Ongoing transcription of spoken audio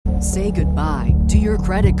Say goodbye to your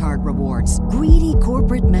credit card rewards. Greedy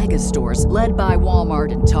corporate mega stores, led by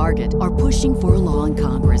Walmart and Target, are pushing for a law in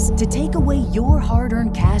Congress to take away your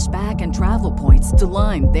hard-earned cash back and travel points to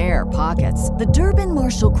line their pockets. The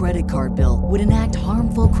Durbin-Marshall credit card bill would enact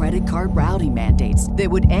harmful credit card routing mandates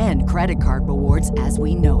that would end credit card rewards as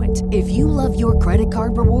we know it. If you love your credit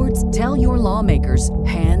card rewards, tell your lawmakers,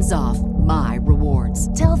 hands off my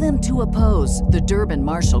rewards. Tell them to oppose the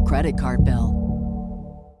Durbin-Marshall credit card bill.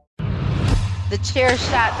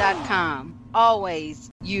 TheChairShot.com. Always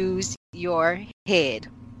use your head.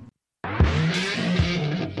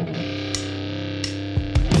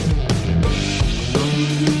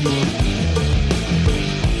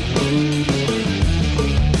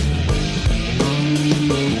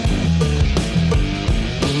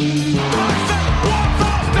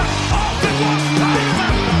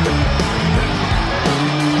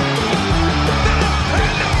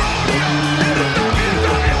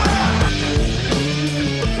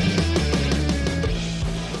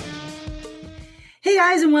 Hey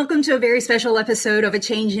guys, and welcome to a very special episode of A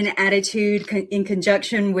Change in Attitude in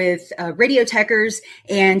conjunction with Radio Techers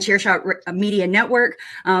and Chairshot Media Network.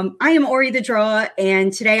 I am Ori the Draw,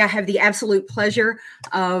 and today I have the absolute pleasure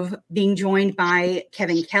of being joined by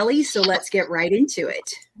Kevin Kelly. So let's get right into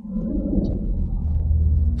it.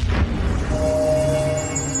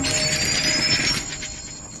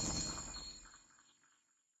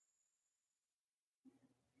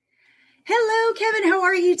 Hello, Kevin. How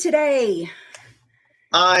are you today?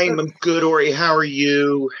 I'm good, Ori. How are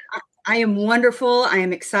you? I am wonderful. I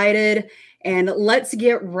am excited. And let's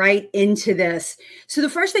get right into this. So the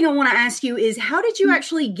first thing I want to ask you is, how did you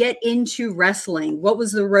actually get into wrestling? What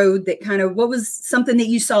was the road that what was something that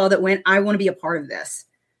you saw that went, I want to be a part of this?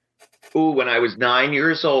 Ooh, when I was 9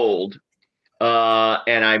 years old,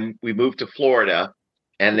 we moved to Florida,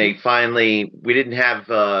 and we didn't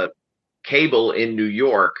have cable in New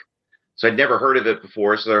York. So I'd never heard of it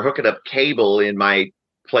before. So they're hooking up cable in my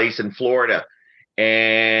place in Florida.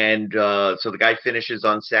 And so the guy finishes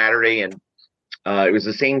on Saturday, and it was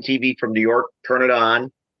the same TV from New York. Turn it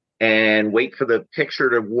on and wait for the picture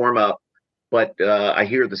to warm up. But I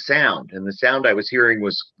hear the sound, and the sound I was hearing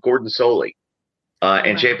was Gordon Soley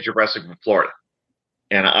and Championship Wrestling from Florida.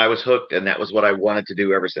 And I was hooked, and that was what I wanted to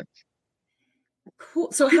do ever since.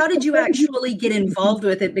 Cool. So how did you actually get involved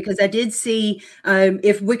with it? Because I did see,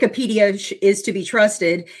 if Wikipedia is to be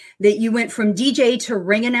trusted, that you went from DJ to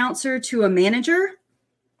ring announcer to a manager.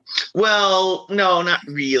 Well, no, not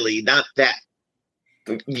really. Not that,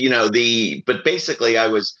 but basically I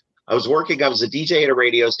was working, I was a DJ at a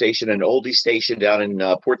radio station, an oldie station down in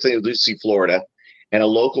Port St. Lucie, Florida. And a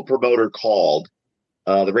local promoter called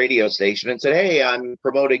the radio station and said, "Hey, I'm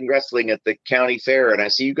promoting wrestling at the county fair, and I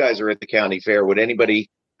see you guys are at the county fair. Would anybody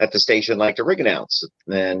at the station like to ring announce?"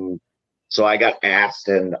 And so I got asked,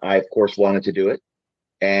 and I, of course, wanted to do it.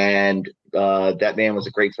 And that man was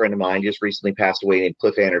a great friend of mine, just recently passed away, named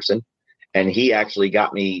Cliff Anderson. And he actually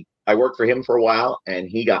got me, I worked for him for a while, and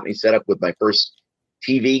he got me set up with my first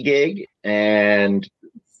TV gig. And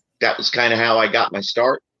that was kind of how I got my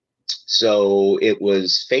start. So it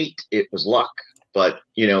was fate, it was luck. But,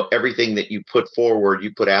 everything that you put forward,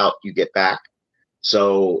 you put out, you get back.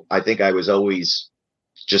 So I think I was always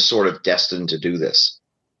just sort of destined to do this.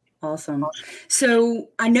 Awesome. So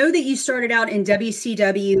I know that you started out in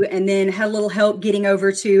WCW and then had a little help getting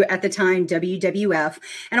over to, at the time, WWF.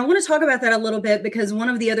 And I want to talk about that a little bit, because one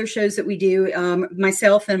of the other shows that we do,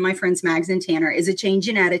 myself and my friends Mags and Tanner, is A Change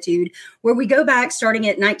in Attitude, where we go back starting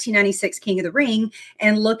at 1996 King of the Ring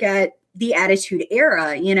and look at the Attitude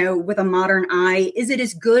Era, with a modern eye. Is it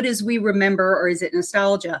as good as we remember, or is it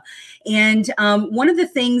nostalgia? And one of the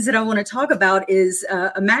things that I want to talk about is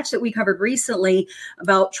a match that we covered recently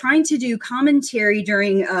about trying to do commentary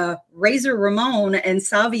during Razor Ramon and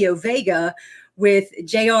Savio Vega with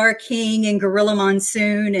JR King and Gorilla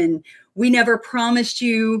Monsoon. And We Never Promised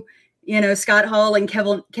You, Scott Hall and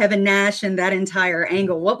Kevin Nash and that entire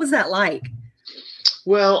angle. What was that like?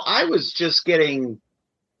 Well, I was just getting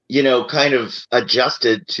kind of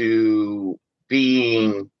adjusted to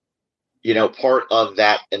being, part of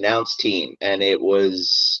that announce team. And it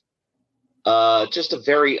was just a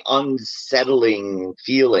very unsettling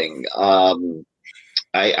feeling.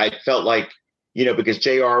 I felt like, because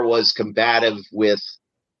JR was combative with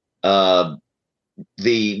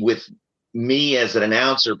me as an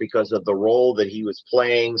announcer because of the role that he was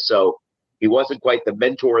playing. So he wasn't quite the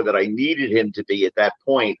mentor that I needed him to be at that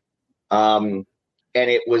point.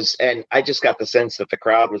 And I just got the sense that the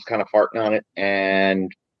crowd was kind of farting on it and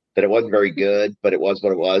that it wasn't very good, but it was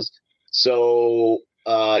what it was. So,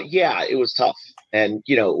 it was tough. And,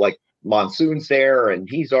 Monsoon's there and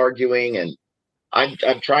he's arguing, and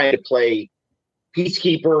I'm trying to play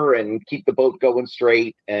peacekeeper and keep the boat going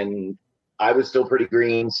straight. And I was still pretty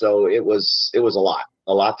green, so it was a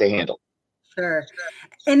lot to handle. Sure.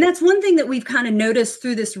 And that's one thing that we've kind of noticed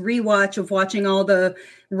through this rewatch of watching all the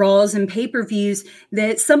Raws and pay-per-views,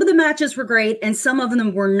 that some of the matches were great and some of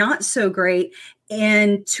them were not so great.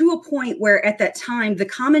 And to a point where at that time, the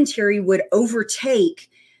commentary would overtake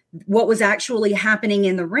what was actually happening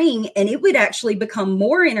in the ring, and it would actually become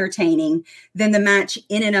more entertaining than the match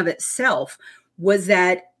in and of itself. Was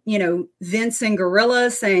that, Vince and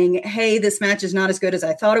Gorilla saying, hey, this match is not as good as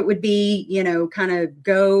I thought it would be, kind of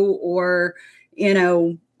go, or,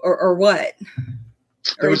 or what?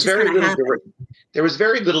 There was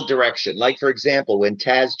very little direction. Like, for example, when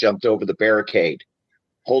Taz jumped over the barricade,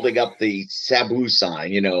 holding up the Sabu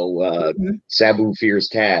sign, Sabu fears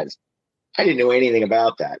Taz. I didn't know anything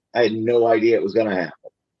about that. I had no idea it was going to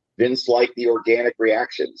happen. Vince liked the organic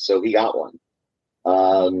reaction, so he got one.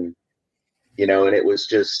 And it was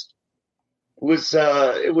just, at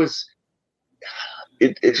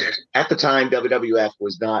the time, WWF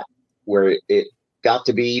was not where it got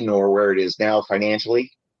to be, nor where it is now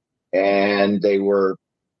financially. And they were,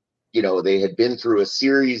 they had been through a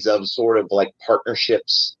series of sort of like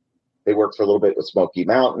partnerships. They worked for a little bit with Smoky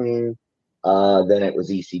Mountain. Then it was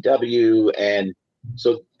ECW. And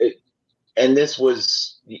so, this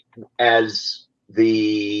was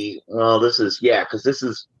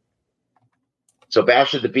so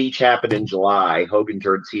Bash at the Beach happened in July. Hogan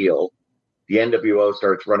turns heel. The NWO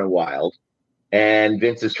starts running wild. And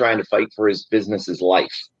Vince is trying to fight for his business's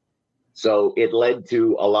life. So it led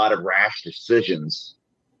to a lot of rash decisions.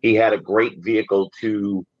 He had a great vehicle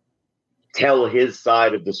to tell his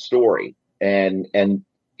side of the story. And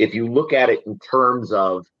if you look at it in terms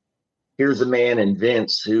of, here's a man in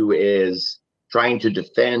Vince who is trying to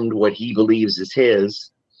defend what he believes is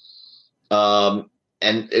his.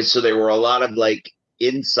 And so there were a lot of like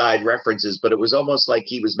inside references, but it was almost like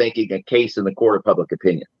he was making a case in the court of public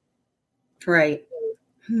opinion. Right.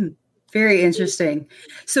 Very interesting.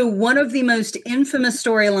 So one of the most infamous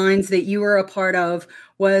storylines that you were a part of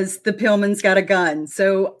was the Pillman's Got a Gun.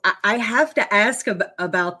 So I have to ask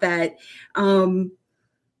about that.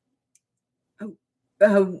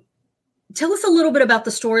 Tell us a little bit about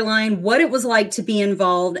the storyline, what it was like to be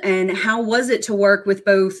involved, and how was it to work with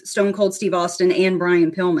both Stone Cold Steve Austin and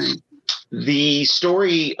Brian Pillman? The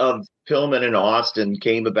story of Pillman and Austin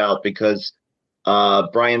came about because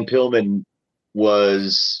Brian Pillman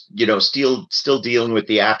was, still dealing with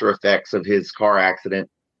the after effects of his car accident.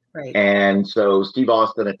 Right. And so Steve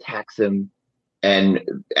Austin attacks him. And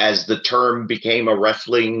as the term became a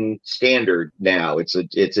wrestling standard now, it's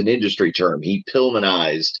an industry term. He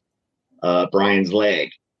Pillmanized Brian's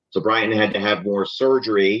leg. So Brian had to have more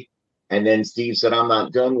surgery. And then Steve said, I'm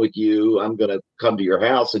not done with you. I'm going to come to your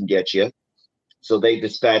house and get you. So they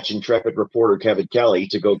dispatched intrepid reporter Kevin Kelly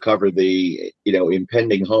to go cover the,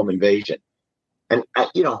 impending home invasion. And,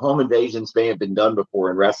 home invasions may have been done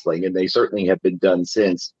before in wrestling, and they certainly have been done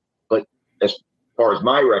since. But as far as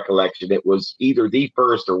my recollection, it was either the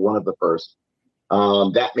first or one of the first.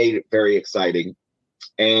 That made it very exciting.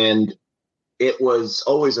 And it was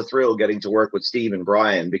always a thrill getting to work with Steve and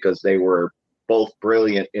Brian, because they were both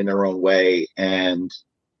brilliant in their own way and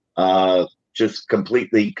just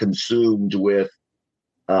completely consumed with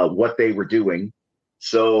what they were doing.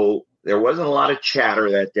 So there wasn't a lot of chatter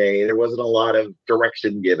that day. There wasn't a lot of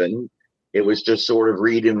direction given. It was just sort of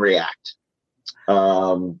read and react.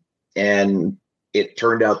 And it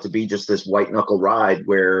turned out to be just this white knuckle ride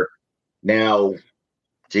where now,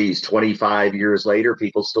 25 years later,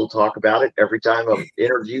 people still talk about it. Every time I'm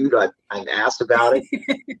interviewed, I'm asked about it.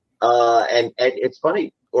 And it's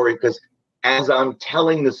funny, Ori, because as I'm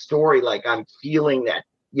telling the story, like I'm feeling that,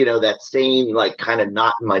 that same like kind of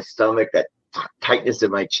knot in my stomach, that tightness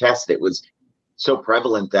in my chest. It was so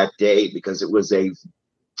prevalent that day because it was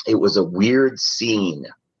a weird scene.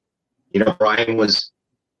 Brian was,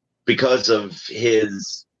 because of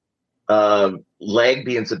his leg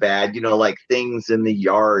being so bad, like things in the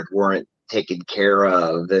yard weren't taken care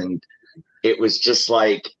of, and it was just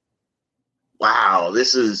like, wow,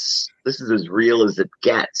 this is as real as it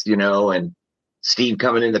gets, and Steve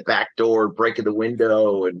coming in the back door, breaking the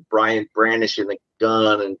window, and Brian brandishing the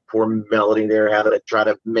gun, and poor Melody there having to try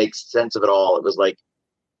to make sense of it all. It was like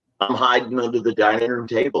I'm hiding under the dining room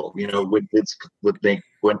table,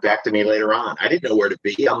 went back to me later on. I didn't know where to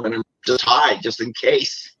be. I'm going to just hide just in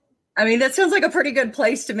case. I mean, that sounds like a pretty good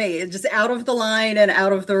place to me. Just out of the line and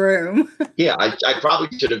out of the room. Yeah, I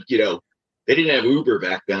probably should have, they didn't have Uber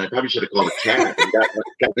back then. I probably should have called a cab and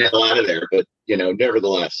got the hell out of there. But,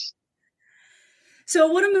 nevertheless, So I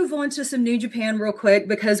want to move on to some New Japan real quick,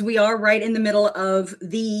 because we are right in the middle of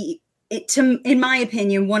in my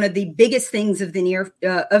opinion, one of the biggest things of the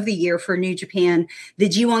year for New Japan, the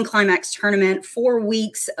G1 Climax tournament, 4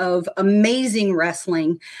 weeks of amazing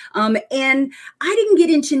wrestling. And I didn't get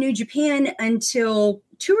into New Japan until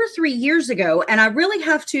 2 or 3 years ago. And I really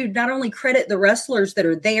have to not only credit the wrestlers that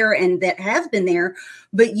are there and that have been there,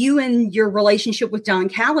 but you and your relationship with Don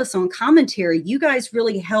Callis on commentary. You guys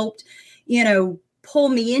really helped, pull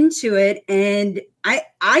me into it. And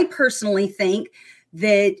I personally think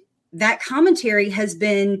that commentary has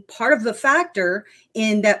been part of the factor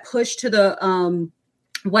in that push to the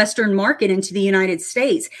Western market into the United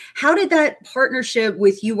States. How did that partnership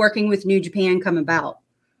with you working with New Japan come about?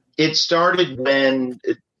 It started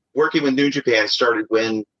working with New Japan started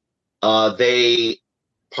when they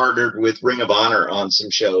partnered with Ring of Honor on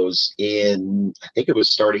some shows I think it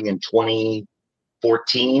was starting in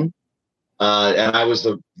 2014. And I was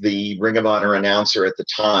the Ring of Honor announcer at the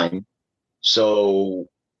time. So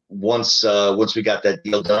once we got that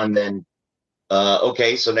deal done, then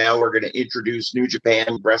so now we're going to introduce New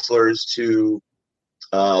Japan wrestlers to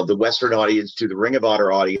the Western audience, to the Ring of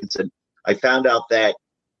Honor audience. And I found out that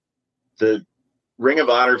the Ring of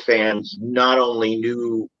Honor fans not only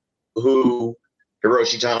knew who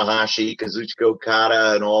Hiroshi Tanahashi, Kazuchika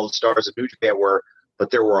Okada, and all the stars of New Japan were, but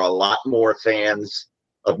there were a lot more fans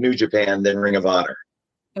of New Japan than Ring of Honor.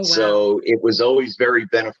 Oh, wow. So it was always very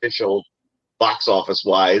beneficial box office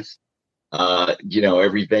wise.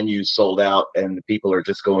 Every venue sold out and the people are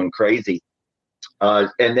just going crazy.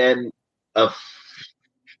 And then so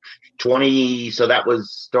that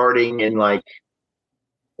was starting in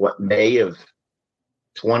May of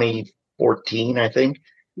 2014, I think.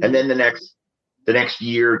 And then the next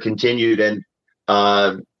year continued. And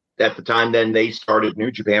at the time, then they started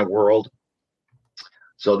New Japan World.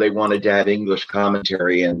 So they wanted to have English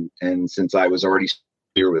commentary. And since I was already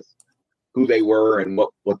familiar with who they were and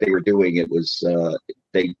what they were doing, it was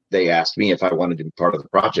they asked me if I wanted to be part of the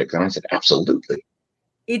project, and I said absolutely.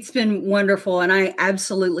 It's been wonderful, and I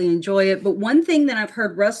absolutely enjoy it. But one thing that I've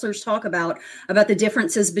heard wrestlers talk about the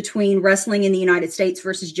differences between wrestling in the United States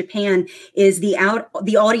versus Japan is the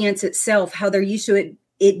audience itself, how they're used to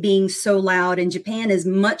it being so loud, and Japan is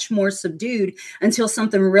much more subdued until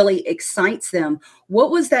something really excites them.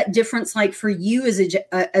 What was that difference like for you as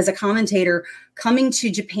a commentator coming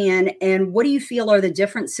to Japan, and what do you feel are the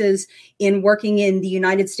differences in working in the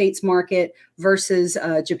United States market versus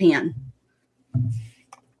Japan?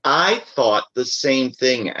 I thought the same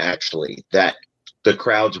thing, actually, that the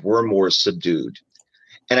crowds were more subdued.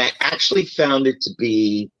 And I actually found it to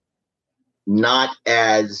be not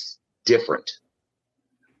as different.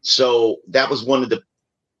 So that was one of the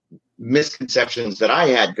misconceptions that I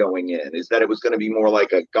had going in, is that it was going to be more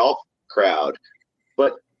like a golf crowd,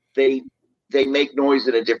 but they make noise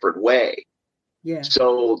in a different way. Yeah.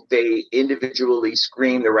 So they individually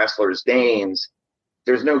scream the wrestlers' names.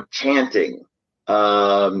 There's no chanting.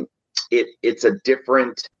 It's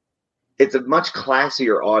a much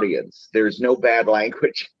classier audience. There's no bad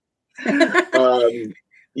language. The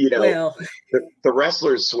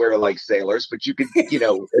wrestlers swear like sailors, but you could,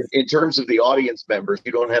 in terms of the audience members,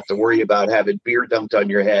 you don't have to worry about having beer dumped on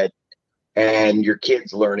your head and your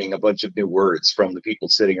kids learning a bunch of new words from the people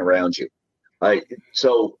sitting around you.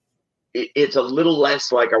 So it's a little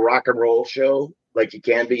less like a rock and roll show, like it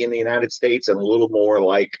can be in the United States, and a little more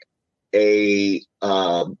like a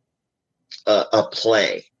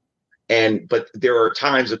play. But there are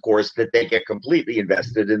times, of course, that they get completely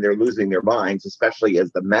invested and they're losing their minds, especially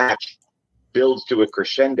as the match builds to a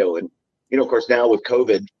crescendo. And, of course, now with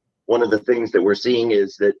COVID, one of the things that we're seeing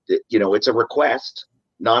is that, it's a request,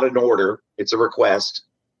 not an order. It's a request.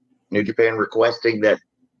 New Japan requesting that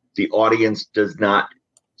the audience does not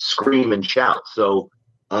scream and shout. So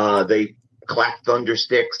they clap thunder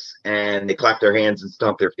sticks and they clap their hands and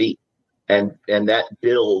stomp their feet. And that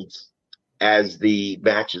builds as the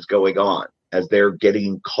match is going on, as they're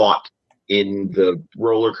getting caught in the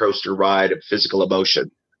roller coaster ride of physical emotion.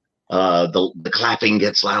 The clapping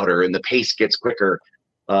gets louder and the pace gets quicker,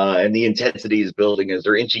 and the intensity is building as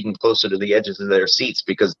they're inching closer to the edges of their seats,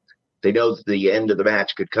 because they know that the end of the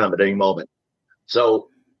match could come at any moment. So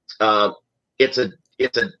it's a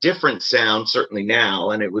different sound, certainly now,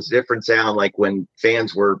 and it was a different sound like when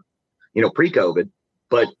fans were, pre-COVID.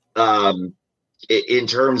 But in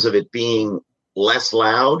terms of it being less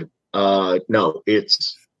loud, no,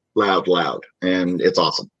 it's loud, and it's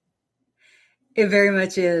awesome. It very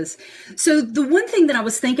much is. So the one thing that I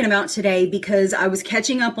was thinking about today, because I was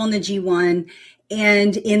catching up on the G1,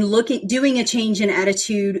 And in doing a change in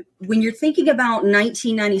attitude, when you're thinking about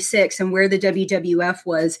 1996 and where the WWF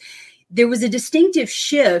was, there was a distinctive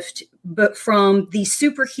shift, but from the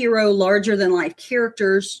superhero larger than life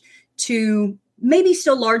characters to maybe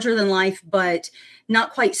still larger than life, but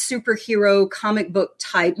not quite superhero comic book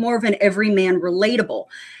type, more of an everyman relatable.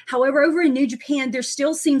 However, over in New Japan, there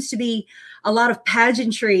still seems to be a lot of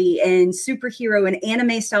pageantry and superhero and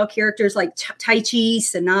anime style characters like Taichi,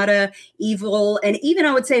 Sonata, Evil, and even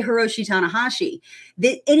I would say Hiroshi Tanahashi.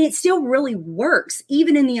 And it still really works,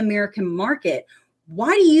 even in the American market.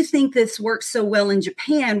 Why do you think this works so well in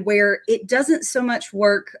Japan where it doesn't so much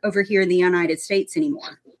work over here in the United States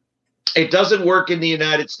anymore? It doesn't work in the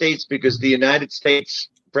United States because the United States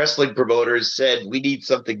wrestling promoters said we need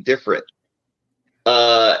something different.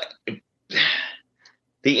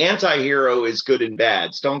 The anti-hero is good and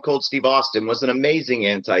bad. Stone Cold Steve Austin was an amazing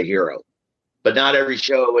anti-hero, but not every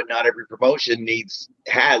show and not every promotion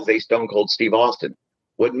has a Stone Cold Steve Austin.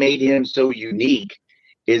 What made him so unique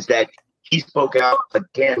is that he spoke out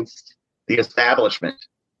against the establishment,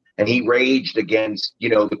 and he raged against,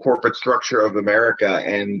 the corporate structure of America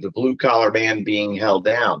and the blue collar man being held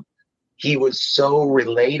down. He was so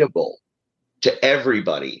relatable to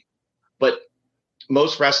everybody, but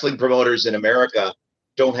most wrestling promoters in America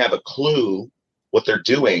don't have a clue what they're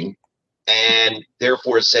doing, and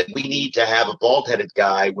therefore said we need to have a bald-headed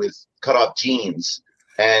guy with cut-off jeans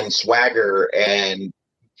and swagger and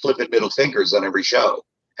flipping middle fingers on every show.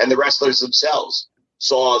 And the wrestlers themselves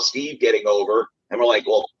saw Steve getting over and were like,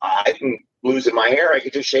 well, I'm losing my hair. I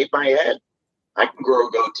could just shave my head. I can grow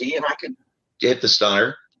a goatee and I can hit the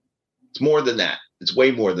stunner. It's more than that. It's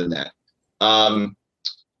way more than that.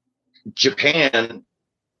 Japan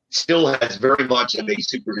still has very much of a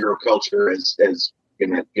superhero culture, as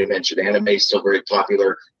you mentioned. Anime is still very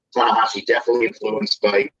popular. Tanahashi definitely influenced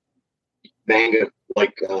by manga,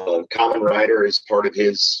 like Kamen Rider is part of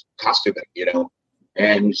his costuming,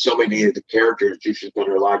 And so many of the characters, Jushin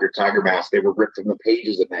Thunder Liger, Tiger Mask, they were ripped from the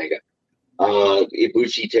pages of manga.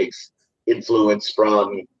 Ibushi takes influence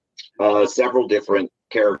from several different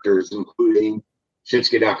characters, including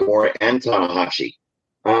Shinsuke Nakamura and Tanahashi.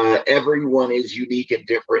 Everyone is unique and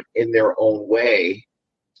different in their own way,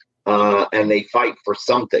 and they fight for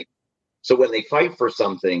something. So when they fight for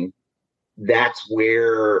something, that's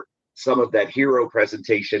where some of that hero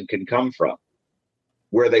presentation can come from.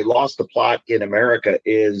 Where they lost the plot in America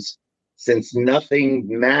is, since nothing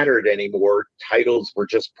mattered anymore, titles were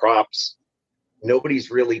just props.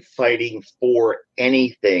 Nobody's really fighting for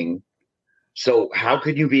anything. So how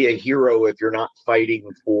could you be a hero if you're not fighting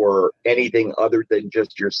for anything other than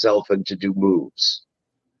just yourself and to do moves?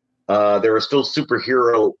 There are still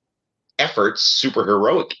superheroic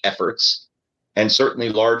efforts, and certainly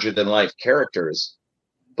larger than life characters,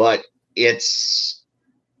 but it's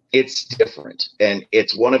different. And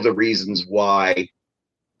it's one of the reasons why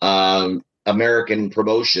American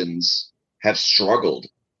promotions have struggled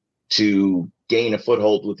to gain a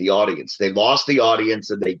foothold with the audience. They lost the audience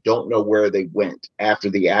and they don't know where they went after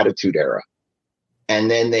the Attitude Era. And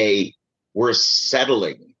then they were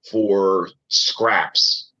settling for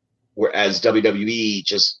scraps, whereas WWE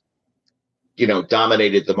just,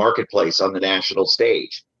 dominated the marketplace on the national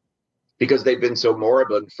stage. Because they've been so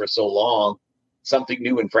moribund for so long, something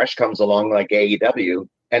new and fresh comes along like AEW,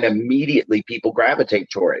 and immediately people gravitate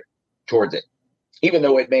towards it. Even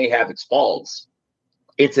though it may have its faults,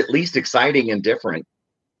 it's at least exciting and different.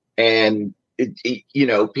 And,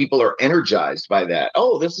 people are energized by that.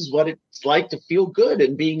 Oh, this is what it's like to feel good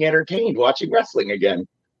and being entertained watching wrestling again.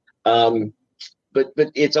 But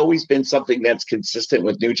it's always been something that's consistent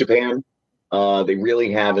with New Japan. They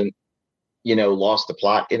really haven't, lost the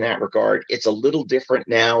plot in that regard. It's a little different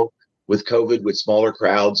now with COVID, with smaller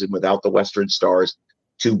crowds and without the Western stars,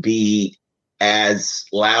 to be as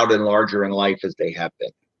loud and larger in life as they have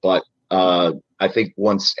been. But I think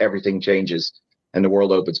once everything changes and the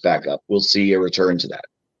world opens back up, we'll see a return to that.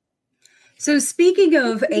 So speaking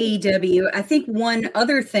of AEW, I think one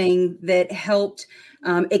other thing that helped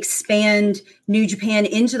expand New Japan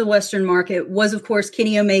into the Western market was, of course,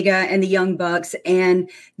 Kenny Omega and the Young Bucks, and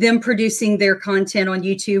them producing their content on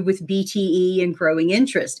YouTube with BTE and growing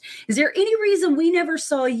interest. Is there any reason we never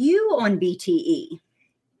saw you on BTE?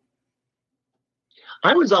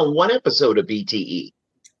 I was on one episode of BTE.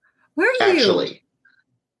 Were you? Actually,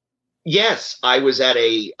 yes, I was at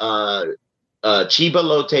a Chiba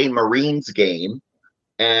Lotte Marines game,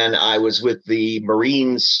 and I was with the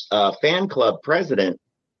Marines fan club president,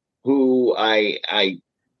 who I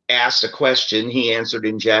asked a question. He answered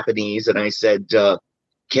in Japanese, and I said,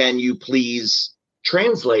 can you please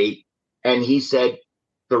translate? And he said,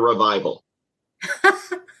 the revival.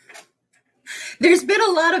 There's been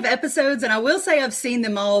a lot of episodes, and I will say I've seen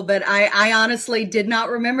them all, but I honestly did not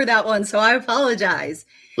remember that one, so I apologize.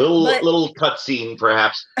 Little cutscene,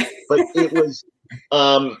 perhaps, but it was.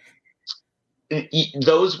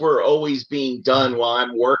 Those were always being done while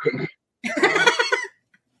I'm working.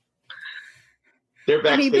 They're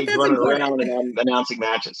backstage running around and I'm announcing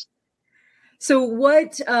matches. So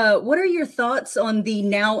what are your thoughts on the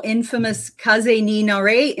now infamous Kaze ni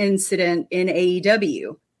Nare incident in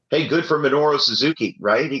AEW? Hey, good for Minoru Suzuki,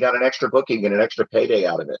 right? He got an extra booking and an extra payday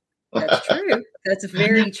out of it. That's true. That's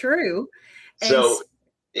very true. And so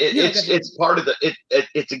it's part of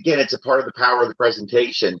it's a part of the power of the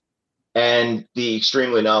presentation and the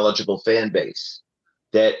extremely knowledgeable fan base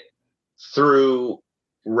that through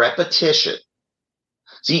repetition.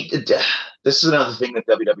 See, this is another thing that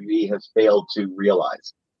WWE has failed to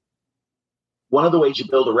realize. One of the ways you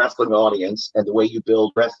build a wrestling audience and the way you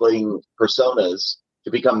build wrestling personas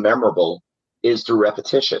to become memorable is through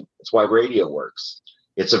repetition. That's why radio works.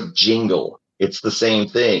 It's a jingle. It's the same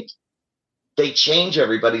thing. They change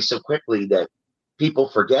everybody so quickly that people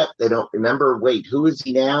forget. They don't remember. Wait, who is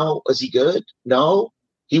he now? Is he good? No,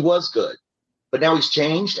 he was good, but now he's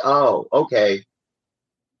changed. Oh, okay.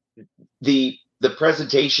 The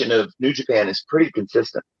presentation of New Japan is pretty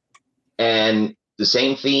consistent, and the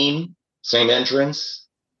same theme, same entrance,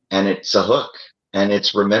 and it's a hook, and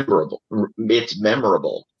it's memorable.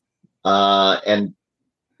 And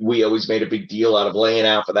we always made a big deal out of laying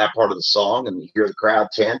out for that part of the song, and you hear the crowd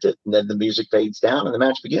chant it, and then the music fades down, and the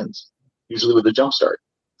match begins, usually with a jump start.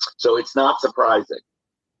 So it's not surprising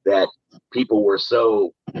that people were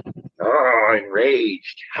so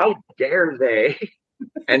enraged. How dare they?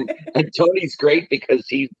 And Tony's great because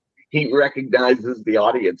he recognizes the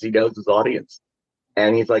audience. He knows his audience.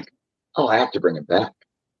 And he's like, oh, I have to bring it back.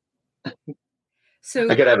 So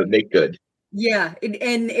I got to have it make good. Yeah.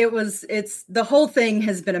 It's the whole thing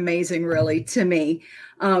has been amazing, really, to me.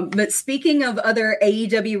 But speaking of other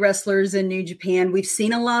AEW wrestlers in New Japan, we've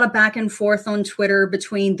seen a lot of back and forth on Twitter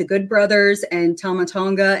between the Good Brothers and Tama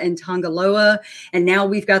Tonga and Tonga Loa. And now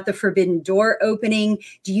we've got the Forbidden Door opening.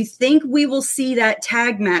 Do you think we will see that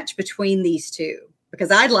tag match between these two?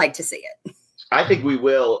 Because I'd like to see it. I think we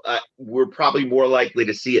will. We're probably more likely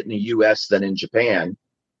to see it in the U.S. than in Japan.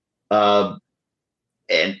 And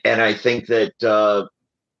I think that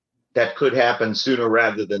that could happen sooner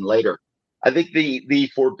rather than later. I think the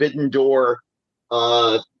Forbidden Door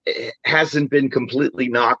hasn't been completely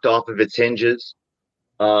knocked off of its hinges,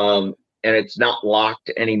 and it's not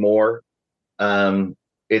locked anymore.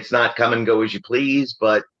 It's not come and go as you please,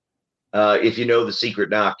 but if you know the secret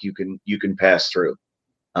knock, you can pass through.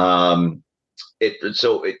 I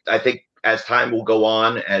think as time will go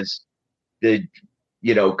on, as the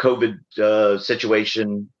COVID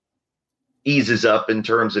situation eases up in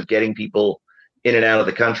terms of getting people in and out of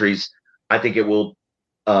the countries, I think it will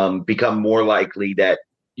become more likely that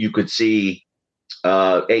you could see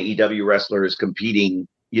AEW wrestlers competing,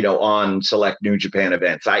 on select New Japan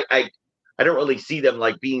events. I don't really see them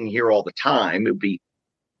like being here all the time. It would be,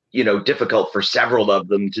 difficult for several of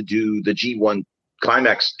them to do the G1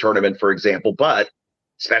 Climax tournament, for example, but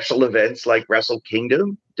special events like Wrestle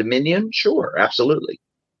Kingdom, Dominion, sure, absolutely.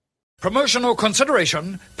 Promotional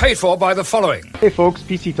consideration paid for by the following. Hey folks,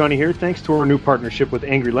 PC Tony here. Thanks to our new partnership with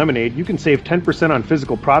Angry Lemonade, you can save 10% on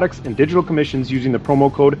physical products and digital commissions using the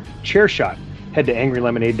promo code ChairShot. Head to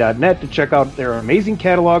angrylemonade.net to check out their amazing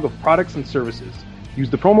catalog of products and services. Use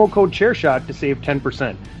the promo code ChairShot to save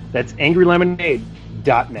 10%. That's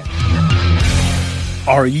angrylemonade.net.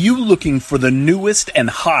 Are you looking for the newest and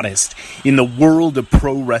hottest in the world of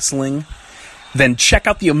pro wrestling? Then check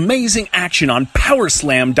out the amazing action on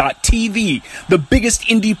Powerslam.tv, the biggest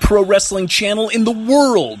indie pro wrestling channel in the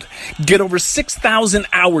world. Get over 6,000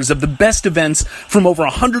 hours of the best events from over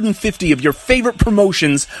 150 of your favorite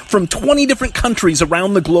promotions from 20 different countries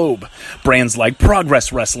around the globe. Brands like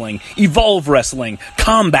Progress Wrestling, Evolve Wrestling,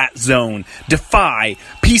 Combat Zone, Defy,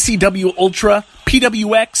 PCW Ultra,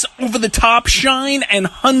 PWX, Over the Top, Shine, and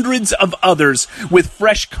hundreds of others with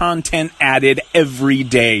fresh content added every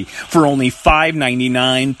day for only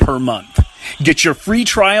 $5.99 per month. Get your free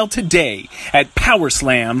trial today at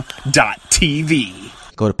Powerslam.tv.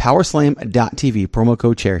 Go to Powerslam.tv, promo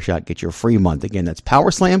code ChairShot, get your free month. Again, that's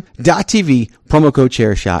Powerslam.tv, promo code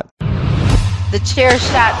ChairShot.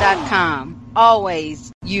 TheChairShot.com.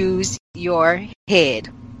 Always use your head.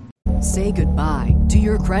 Say goodbye to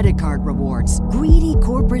your credit card rewards. Greedy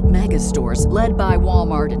corporate mega stores, led by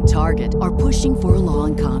Walmart and Target, are pushing for a law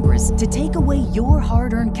in Congress to take away your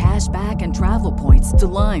hard-earned cash back and travel points to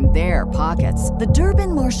line their pockets. The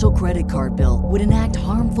Durbin-Marshall credit card bill would enact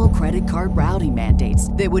harmful credit card routing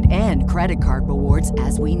mandates that would end credit card rewards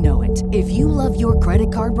as we know it. If you love your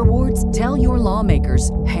credit card rewards, tell your lawmakers,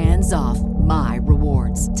 hands off my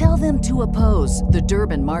rewards. Tell them to oppose the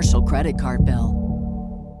Durbin-Marshall credit card bill.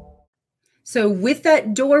 So with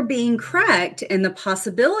that door being cracked and the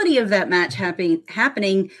possibility of that match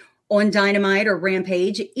happening on Dynamite or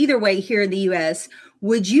Rampage, either way here in the U.S.,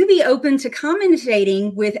 would you be open to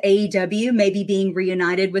commentating with AEW, maybe being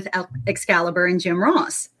reunited with Excalibur and Jim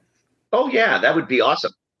Ross? Oh yeah, that would be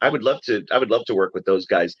awesome. I would love to work with those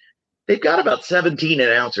guys. They've got about 17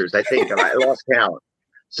 announcers, I think. I lost count.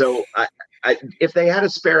 So I, if they had a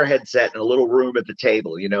spare headset and a little room at the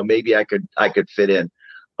table, maybe I could fit in.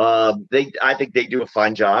 I think they do a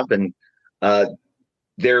fine job, and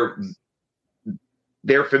they're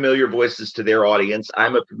familiar voices to their audience.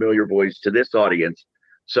 I'm a familiar voice to this audience,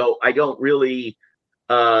 so I don't really,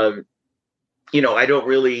 I don't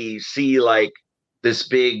really see like this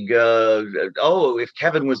big. If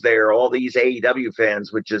Kevin was there, all these AEW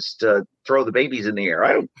fans would just throw the babies in the air.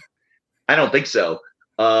 I don't think so.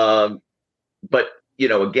 But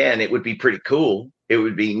again, it would be pretty cool. It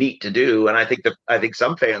would be neat to do, and I think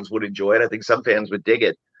some fans would enjoy it. I think some fans would dig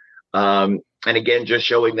it. And again, just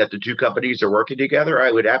showing that the two companies are working together, I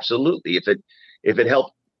would absolutely, if it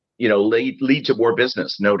helped, lead to more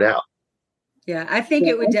business, no doubt. Yeah, I think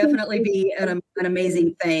it would definitely be an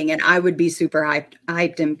amazing thing, and I would be super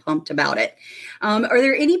hyped and pumped about it. Are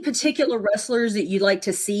there any particular wrestlers that you'd like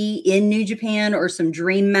to see in New Japan, or some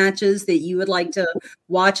dream matches that you would like to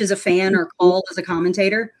watch as a fan or call as a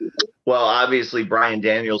commentator? Well, obviously, Bryan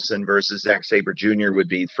Danielson versus Zack Sabre Jr. would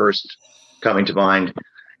be first coming to mind,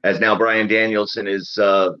 as now Bryan Danielson is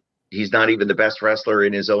he's not even the best wrestler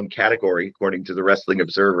in his own category, according to the Wrestling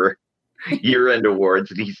Observer year-end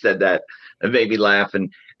awards, and he said that. It made me laugh,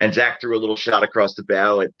 and Zach threw a little shot across the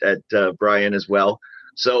bow at Bryan as well.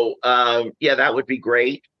 So that would be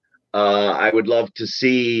great. I would love to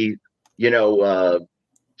see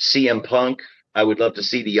CM Punk. I would love to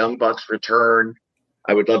see the Young Bucks return.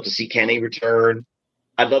 I would love to see Kenny return.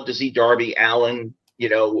 I'd love to see Darby Allin.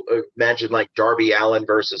 Imagine like Darby Allin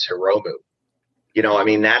versus Hiromu.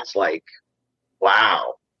 That's like,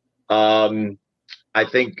 wow. I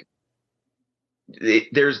think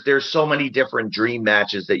there's so many different dream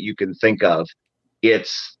matches that you can think of.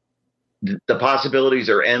 It's the possibilities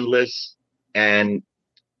are endless, and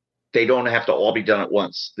they don't have to all be done at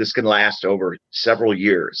once. This can last over several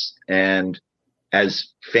years, and as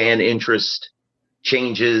fan interest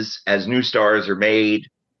changes, as new stars are made,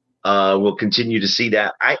 we'll continue to see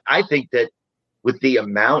that. I think that with the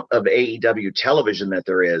amount of AEW television that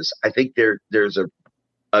there is, I think there's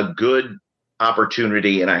a good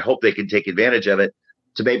opportunity, and I hope they can take advantage of it,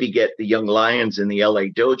 to maybe get the young lions in the LA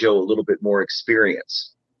dojo a little bit more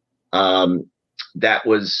experience. That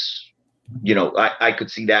was, I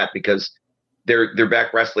could see that, because they're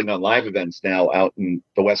back wrestling on live events now out in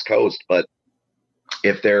the West Coast. But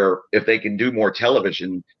if they can do more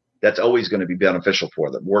television, that's always going to be beneficial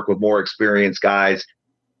for them. Work with more experienced guys,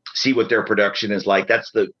 see what their production is like.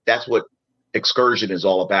 That's what Excursion is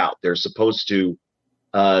all about. They're supposed to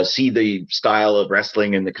see the style of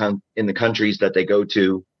wrestling in the countries that they go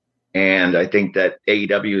to, and I think that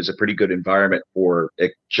AEW is a pretty good environment for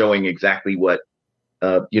showing exactly what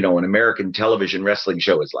an American television wrestling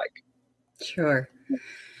show is like. Sure.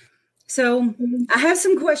 So I have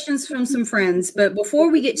some questions from some friends, but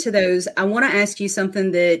before we get to those, I want to ask you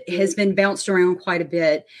something that has been bounced around quite a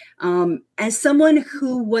bit. As someone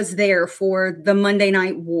who was there for the Monday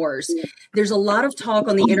Night Wars, there's a lot of talk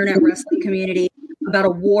on the internet wrestling community about a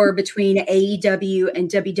war between AEW and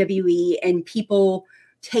WWE and people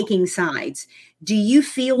taking sides. Do you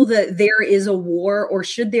feel that there is a war, or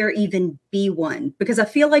should there even be one? Because I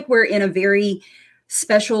feel like we're in a very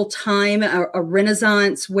special time, a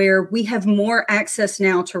renaissance, where we have more access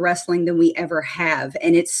now to wrestling than we ever have.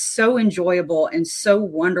 And it's so enjoyable and so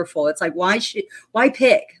wonderful. It's like, why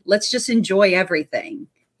pick? Let's just enjoy everything.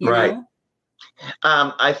 You know?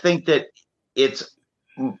 I think that it's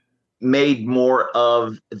made more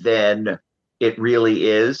of than it really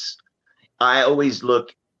is. I always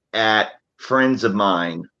look at friends of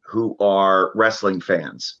mine who are wrestling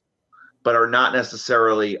fans, but are not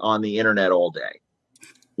necessarily on the internet all day.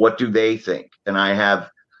 What do they think? And I have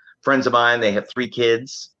friends of mine, they have 3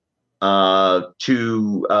 kids, 2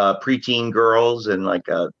 preteen girls, and like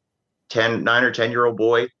a 9 or 10-year-old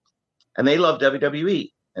boy, and they love WWE.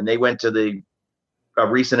 and they went to a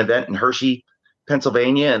recent event in Hershey,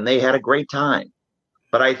 Pennsylvania, and they had a great time.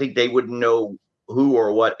 But I think they wouldn't know who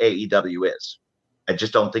or what AEW is. I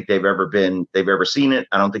just don't think they've ever seen it.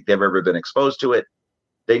 I don't think they've ever been exposed to it.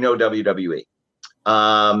 They know WWE.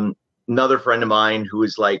 Another friend of mine who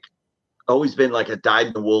is like always been like a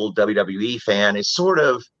dyed-in-the-wool WWE fan is sort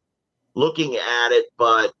of looking at it,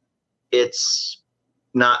 but it's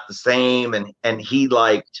not the same. And he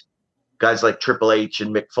liked guys like Triple H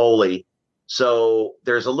and Mick Foley. So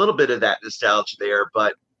there's a little bit of that nostalgia there,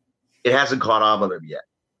 but it hasn't caught on with him yet.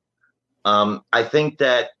 I think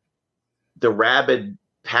that the rabid,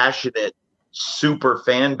 passionate, super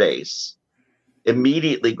fan base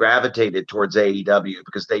immediately gravitated towards AEW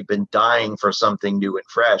because they've been dying for something new and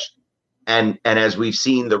fresh. And as we've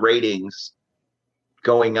seen the ratings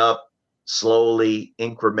going up slowly,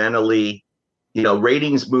 incrementally,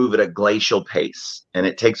 ratings move at a glacial pace, and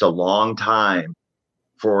it takes a long time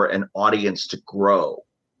for an audience to grow.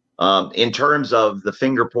 In terms of the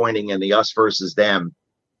finger pointing and the us versus them,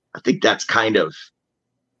 I think that's kind of,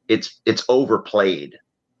 it's overplayed.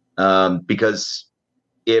 Because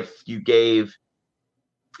if you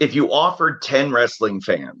offered 10 wrestling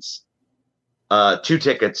fans 2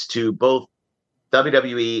 tickets to both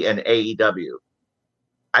WWE and AEW,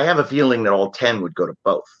 I have a feeling that all 10 would go to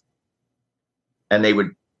both. And they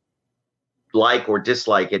would like or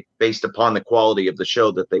dislike it based upon the quality of the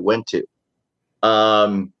show that they went to.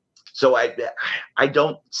 So I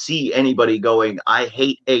don't see anybody going, I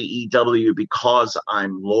hate AEW because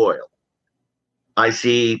I'm loyal. I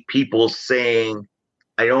see people saying,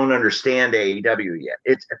 I don't understand AEW yet.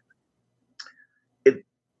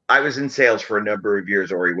 I was in sales for a number of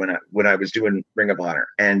years, Ori, when I was doing Ring of Honor,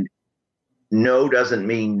 and no doesn't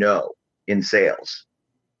mean no in sales.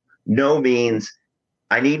 No means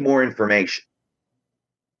I need more information.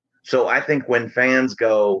 So I think when fans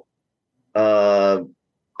go, I'm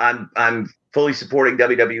fully supporting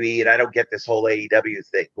WWE and I don't get this whole AEW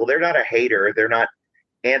thing. Well, they're not a hater. They're not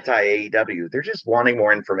anti-AEW. They're just wanting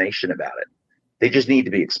more information about it. They just need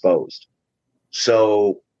to be exposed.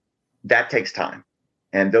 So that takes time.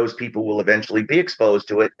 And those people will eventually be exposed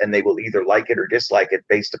to it, and they will either like it or dislike it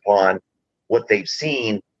based upon what they've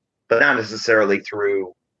seen, but not necessarily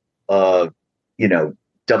through,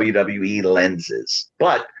 WWE lenses.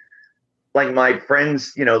 But like my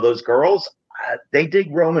friends, those girls, they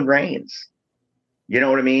dig Roman Reigns. You know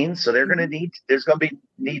what I mean? So there's going to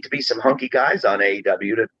need to be some hunky guys on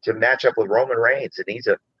AEW to match up with Roman Reigns, and he's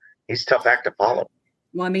a tough act to follow.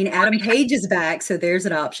 Well, I mean, Adam Page is back, so there's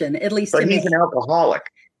an option, at least. But he's an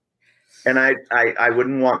alcoholic, and I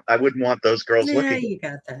wouldn't want those girls looking. Yeah, you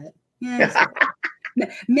got that. Yeah.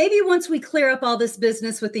 Maybe once we clear up all this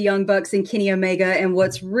business with the Young Bucks and Kenny Omega and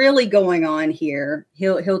what's really going on here,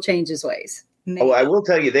 he'll change his ways. Maybe. Oh, I will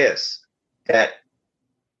tell you this, that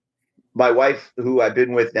my wife, who I've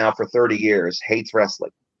been with now for 30 years, hates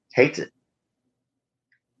wrestling, hates it.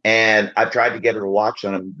 And I've tried to get her to watch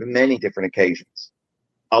on many different occasions.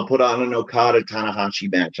 I'll put on an Okada Tanahashi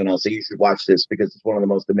match and I'll say, you should watch this because it's one of the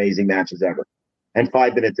most amazing matches ever. And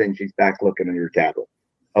 5 minutes in, she's back looking at her tablet.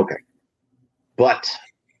 Okay. But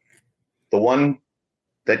the one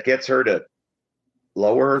that gets her to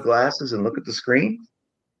lower her glasses and look at the screen,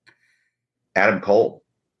 Adam Cole.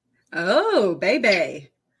 Oh,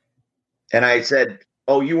 baby. And I said,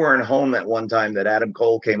 oh, you weren't home that one time that Adam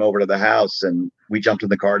Cole came over to the house and we jumped in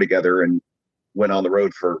the car together and went on the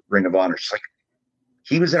road for Ring of Honor. She's like,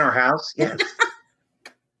 he was in our house? Yes.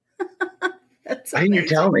 Why didn't you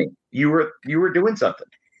tell me? You were doing something.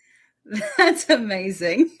 That's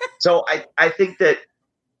amazing. So I think that,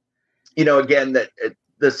 again, that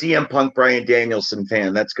the CM Punk Bryan Danielson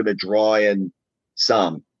fan, that's going to draw in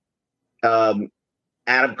some.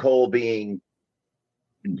 Adam Cole being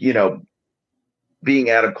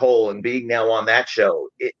Adam Cole and being now on that show.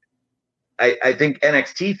 I think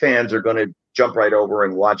NXT fans are going to jump right over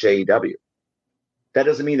and watch AEW. That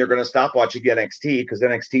doesn't mean they're going to stop watching NXT because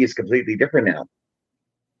NXT is completely different now.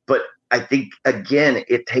 But I think, again,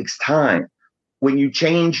 it takes time. When you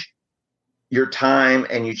change your time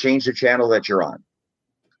and you change the channel that you're on,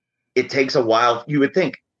 it takes a while. You would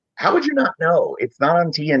think, how would you not know? It's not on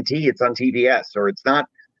TNT, it's on TBS, or it's not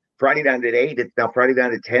Friday night at 8, it's now Friday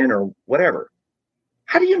night at 10, or whatever.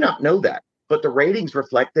 How do you not know that? But the ratings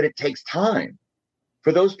reflect that it takes time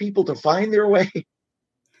for those people to find their way.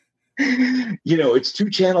 It's 2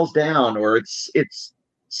 channels down, or it's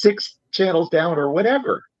 6 channels down, or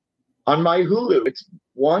whatever. On my Hulu, it's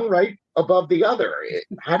one right above the other.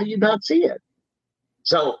 How do you not see it?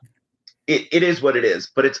 So it is what it is,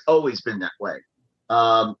 but it's always been that way.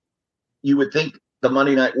 You would think the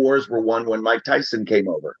Monday Night Wars were won when Mike Tyson came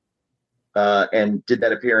over and did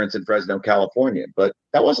that appearance in Fresno, California. But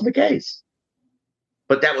that wasn't the case.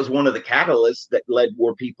 But that was one of the catalysts that led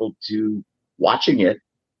more people to watching it.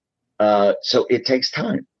 So it takes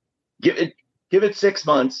time. Give it 6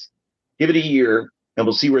 months, give it a year, and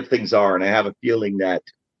we'll see where things are. And I have a feeling that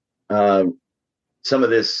some of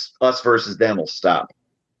this us versus them will stop.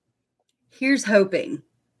 Here's hoping.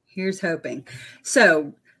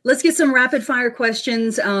 So let's get some rapid fire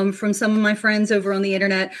questions from some of my friends over on the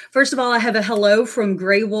internet. First of all, I have a hello from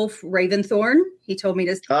Grey Wolf Raventhorn. He told me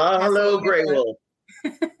to. Hello, Grey Wolf.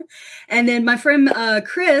 And then my friend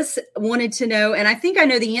Chris wanted to know, and I think I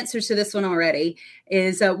know the answer to this one already,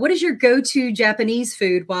 is what is your go-to Japanese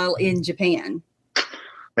food while in Japan?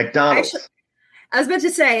 McDonald's. Actually, I was about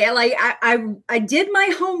to say, like, I did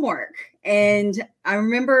my homework, and I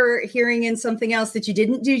remember hearing in something else that you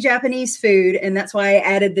didn't do Japanese food, and that's why I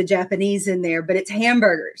added the Japanese in there, but it's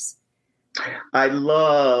hamburgers. I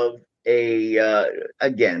love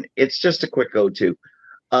again, it's just a quick go-to.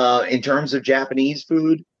 In terms of Japanese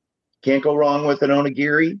food, can't go wrong with an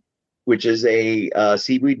onigiri, which is a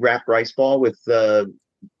seaweed wrapped rice ball with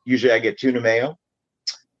usually I get tuna mayo.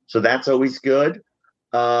 So that's always good.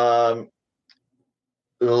 Love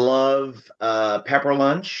pepper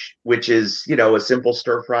lunch, which is, a simple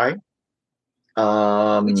stir fry.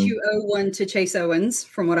 Which you owe one to Chase Owens,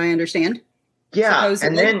 from what I understand. Yeah. Supposedly.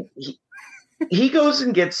 And then he goes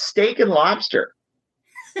and gets steak and lobster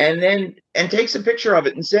and takes a picture of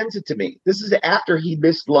it and sends it to me. This is after he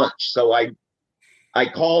missed lunch. So I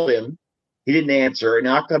called him. He didn't answer. I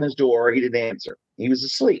knocked on his door. He didn't answer. He was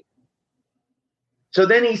asleep. So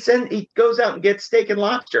then he goes out and gets steak and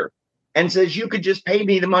lobster and says, you could just pay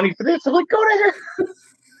me the money for this. I'm like, go to hell.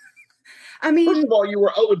 I mean, first of all, you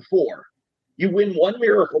were 0-4. You win one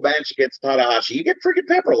miracle match against Tanahashi. You get freaking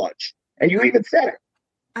pepper lunch. And you even said it.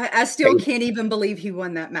 I still can't even believe he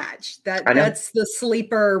won that match. That's the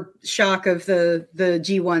sleeper shock of the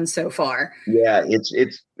G1 so far. Yeah,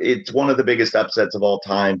 it's one of the biggest upsets of all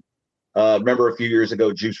time. Remember a few years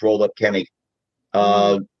ago, Juice rolled up Kenny.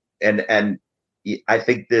 And I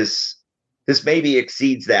think this maybe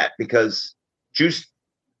exceeds that because Juice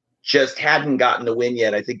just hadn't gotten the win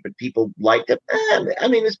yet, I think, but people liked it. I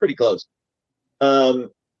mean, it's pretty close.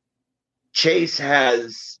 Chase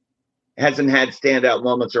hasn't had standout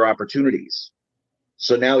moments or opportunities.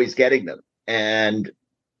 So now he's getting them. And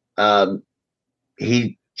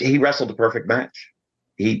he wrestled the perfect match.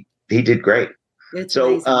 He did great. It's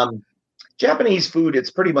so amazing. Japanese food, it's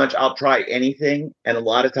pretty much I'll try anything. And a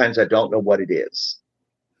lot of times I don't know what it is.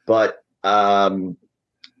 But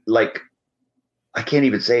like I can't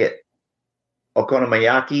even say it.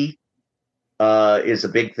 Okonomiyaki is a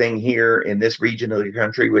big thing here in this region of the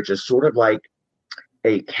country, which is sort of like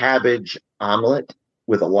a cabbage omelet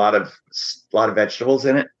with a lot of vegetables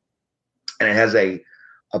in it, and it has a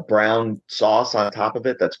brown sauce on top of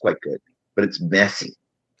it that's quite good, but it's messy.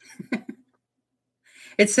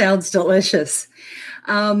 It sounds delicious.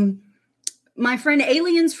 My friend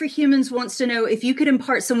Aliens for Humans wants to know if you could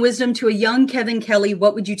impart some wisdom to a young Kevin Kelly,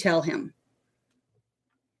 what would you tell him?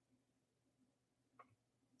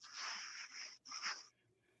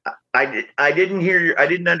 I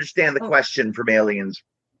didn't understand the question from Aliens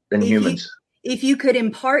and Humans. If you could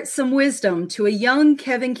impart some wisdom to a young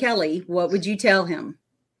Kevin Kelly, what would you tell him?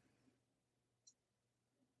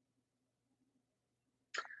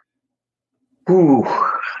 Ooh.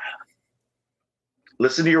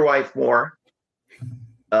 Listen to your wife more.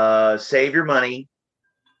 Save your money.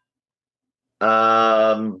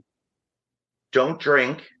 Don't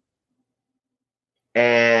drink.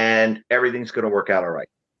 And everything's going to work out all right.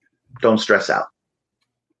 Don't stress out.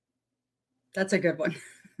 That's a good one.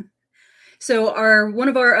 So one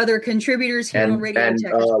of our other contributors here on Radio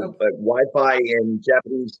Tech. Wi-Fi in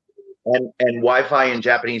Japanese and Wi-Fi in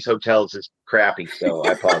Japanese hotels is crappy, so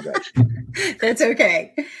I apologize. That's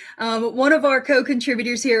okay. One of our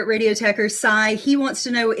co-contributors here at Radio Techer, Sai, he wants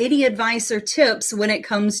to know any advice or tips when it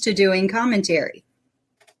comes to doing commentary.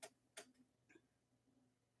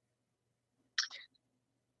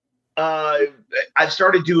 I've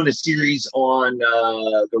started doing a series on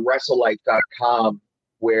the WrestleLife.com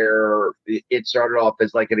where it started off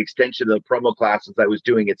as like an extension of the promo classes I was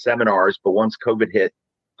doing at seminars, but once COVID hit,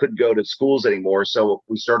 couldn't go to schools anymore. So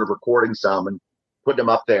we started recording some and putting them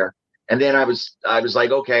up there. And then I was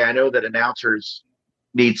like, okay, I know that announcers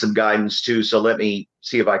need some guidance too, so let me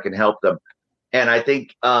see if I can help them. And I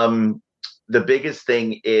think the biggest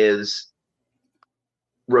thing is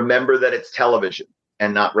remember that it's television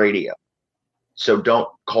and not radio. So don't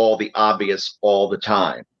call the obvious all the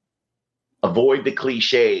time. Avoid the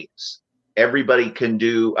cliches. everybody can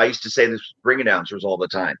do. I used to say this with ring announcers all the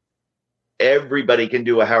time. Everybody can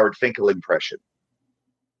do a Howard Finkel impression,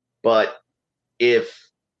 but if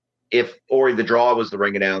Ori the Draw was the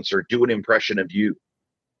ring announcer, do an impression of you.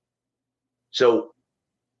 So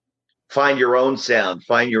find your own sound,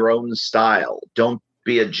 find your own style. Don't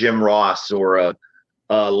be a Jim Ross or a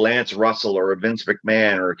Lance Russell or a Vince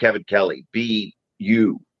McMahon or a Kevin Kelly. Be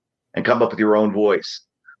you and come up with your own voice.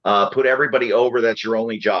 Put everybody over. That's your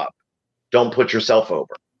only job. Don't put yourself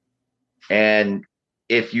over. And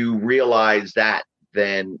if you realize that,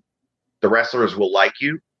 then the wrestlers will like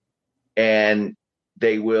you and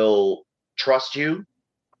they will trust you,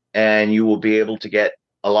 and you will be able to get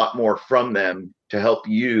a lot more from them to help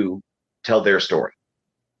you tell their story.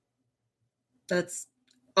 That's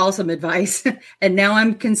awesome advice. And now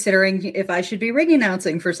I'm considering if I should be ring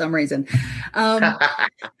announcing for some reason.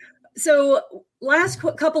 So last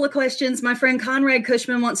couple of questions. My friend Conrad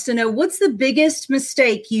Cushman wants to know, what's the biggest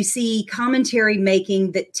mistake you see commentary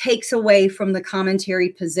making that takes away from the commentary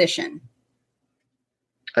position?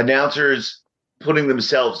 Announcers putting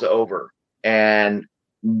themselves over, and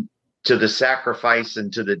to the sacrifice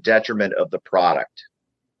and to the detriment of the product,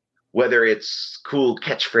 whether it's cool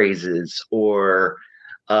catchphrases or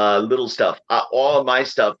little stuff. All of my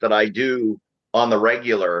stuff that I do on the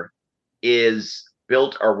regular is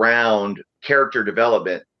built around character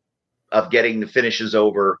development, of getting the finishes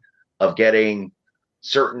over, of getting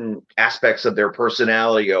certain aspects of their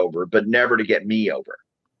personality over, but never to get me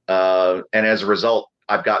over. And as a result,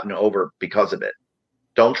 I've gotten over because of it.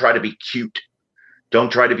 Don't try to be cute.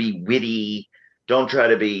 Don't try to be witty. Don't try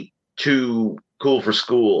to be too cool for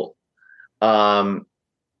school.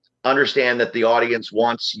 Understand that the audience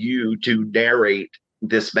wants you to narrate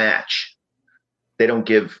this match. They don't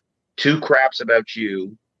give two craps about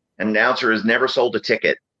you. An announcer has never sold a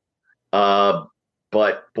ticket.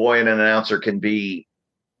 But boy, an announcer can be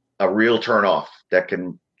a real turnoff that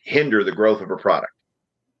can hinder the growth of a product.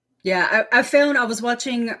 Yeah, I found, I was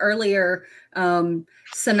watching earlier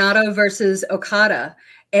Sonata versus Okada,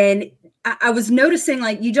 and I was noticing,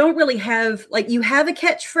 like, you don't really have, like, you have a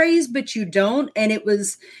catchphrase, but you don't. And it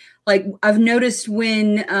was like, I've noticed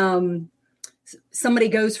when somebody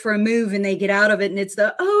goes for a move and they get out of it and it's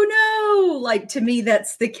the, oh no, like, to me,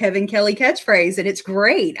 that's the Kevin Kelly catchphrase. And it's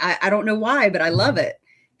great. I don't know why, but I love it.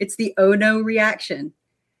 It's the oh no reaction.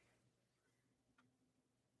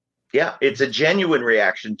 Yeah, it's a genuine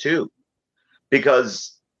reaction too,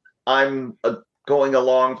 because I'm going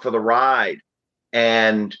along for the ride,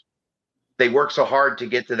 and they work so hard to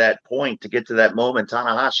get to that point, to get to that moment.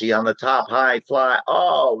 Tanahashi on the top, high fly.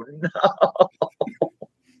 Oh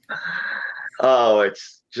no! Oh,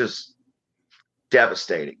 it's just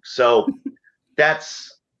devastating. So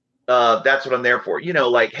that's what I'm there for. You know,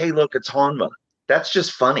 like, hey, look, it's Honma. That's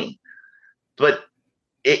just funny, but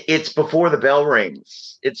it's before the bell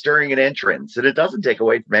rings. It's during an entrance, and it doesn't take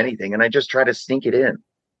away from anything. And I just try to sneak it in,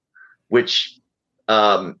 which,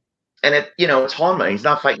 and it, you know, it's Honma. He's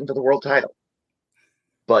not fighting for the world title,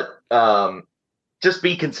 but just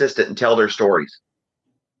be consistent and tell their stories.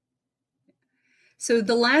 So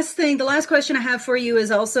the last question I have for you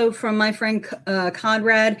is also from my friend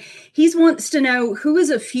Conrad. He wants to know, who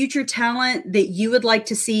is a future talent that you would like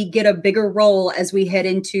to see get a bigger role as we head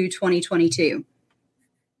into 2022?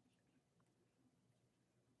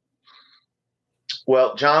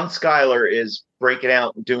 Well, John Schuyler is breaking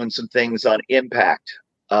out and doing some things on Impact.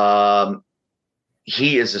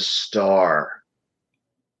 He is a star.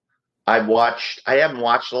 I haven't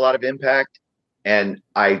watched a lot of Impact, and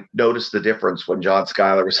I noticed the difference when John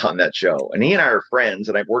Schuyler was on that show. And he and I are friends,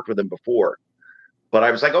 and I've worked with him before. But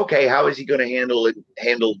I was like, okay, how is he going to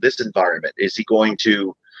handle this environment? Is he going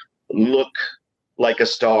to look like a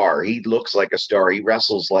star? He looks like a star. He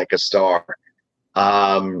wrestles like a star.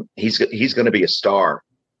 He's going to be a star.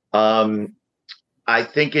 I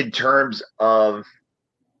think in terms of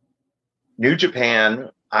New Japan,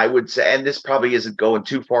 I would say, and this probably isn't going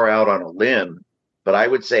too far out on a limb, but I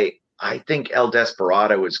would say, I think El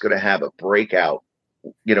Desperado is going to have a breakout,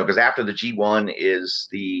 you know, because after the G1 is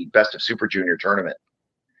the Best of Super Junior tournament.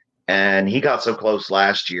 And he got so close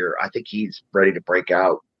last year. I think he's ready to break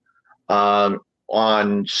out.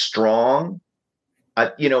 On Strong,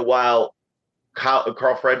 you know, while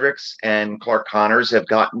Carl Fredericks and Clark Connors have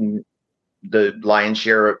gotten the lion's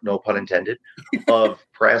share, no pun intended, of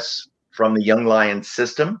press from the Young Lions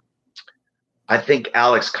system, I think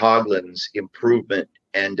Alex Coughlin's improvement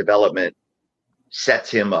and development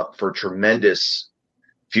sets him up for tremendous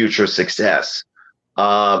future success.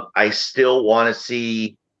 I still want to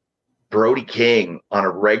see Brody King on a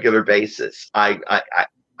regular basis. I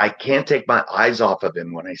can't take my eyes off of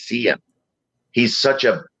him when I see him. he's such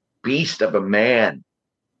a beast of a man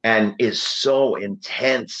and is so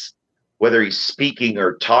intense, whether he's speaking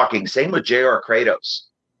or talking. Same with J.R. Kratos.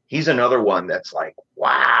 He's another one that's like,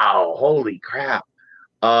 wow, holy crap.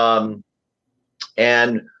 And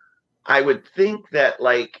I would think that,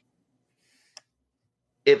 like,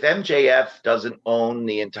 if MJF doesn't own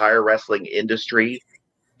the entire wrestling industry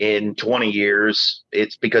in 20 years,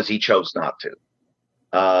 it's because he chose not to.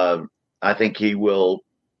 I think he will.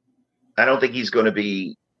 I don't think he's going to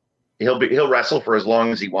be. He'll wrestle for as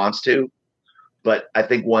long as he wants to, but I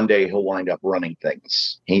think one day he'll wind up running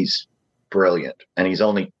things. He's brilliant, and he's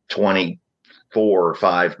only 24 or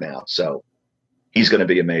 5 now, so he's going to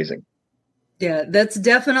be amazing. Yeah, that's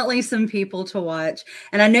definitely some people to watch.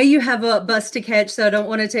 And I know you have a bus to catch, so I don't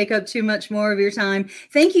want to take up too much more of your time.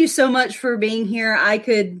 Thank you so much for being here. I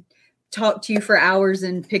could talk to you for hours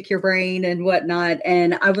and pick your brain and whatnot,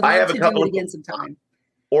 and I would love to do it again sometime.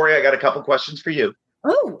 Ori, I got a couple questions for you.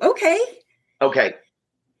 Oh, okay. Okay.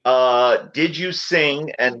 Did you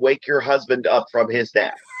sing and wake your husband up from his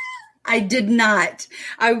nap? I did not.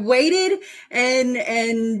 I waited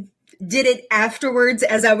and did it afterwards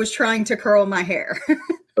as I was trying to curl my hair.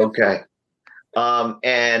 Okay.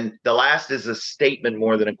 And the last is a statement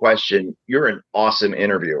more than a question. You're an awesome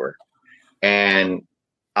interviewer, and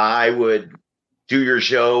I would do your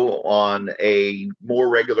show on a more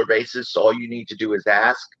regular basis. All you need to do is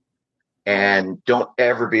ask, and don't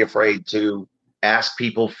ever be afraid to ask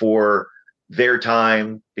people for their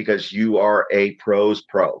time, because you are a pro's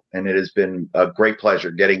pro. And it has been a great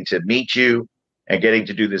pleasure getting to meet you and getting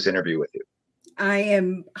to do this interview with you. I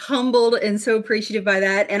am humbled and so appreciative by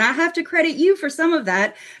that. And I have to credit you for some of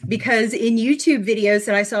that, because in YouTube videos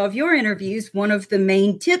that I saw of your interviews, one of the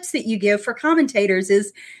main tips that you give for commentators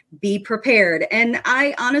is be prepared. And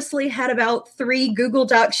I honestly had about 3 Google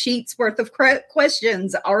Doc sheets worth of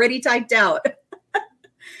questions already typed out.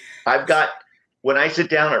 When I sit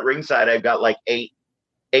down at ringside, I've got like 8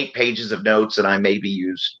 pages of notes, and I maybe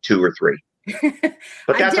use 2 or 3.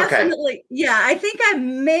 But that's okay. Yeah, I think I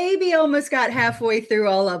maybe almost got halfway through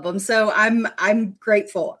all of them. So I'm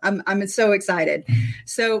grateful. I'm so excited.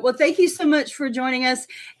 So, well, thank you so much for joining us,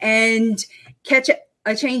 and catch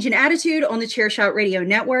A Change in Attitude on the Chairshot Radio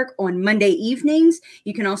Network on Monday evenings.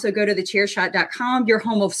 You can also go to thechairshot.com, your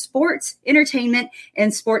home of sports, entertainment,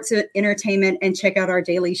 and sports entertainment, and check out our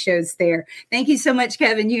daily shows there. Thank you so much,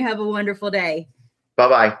 Kevin. You have a wonderful day.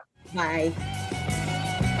 Bye-bye. Bye.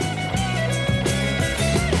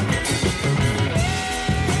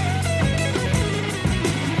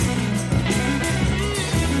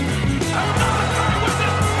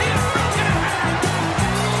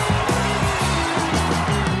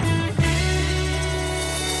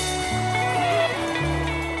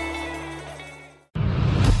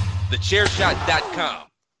 TheChairShot.com.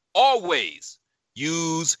 Always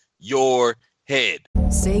use your head.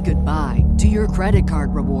 Say goodbye to your credit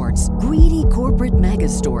card rewards. Greedy corporate mega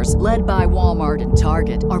stores, led by Walmart and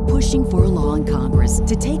Target, are pushing for a law in Congress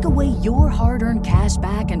to take away your hard-earned cash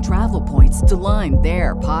back and travel points to line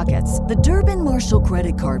their pockets. The Durbin-Marshall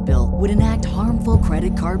credit card bill would enact harmful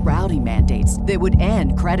credit card routing mandates that would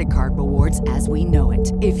end credit card rewards as we know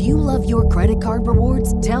it. If you love your credit card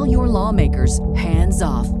rewards, tell your lawmakers, hands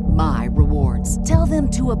off my rewards. Tell them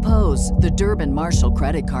to oppose the Durbin-Marshall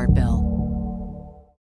credit card bill.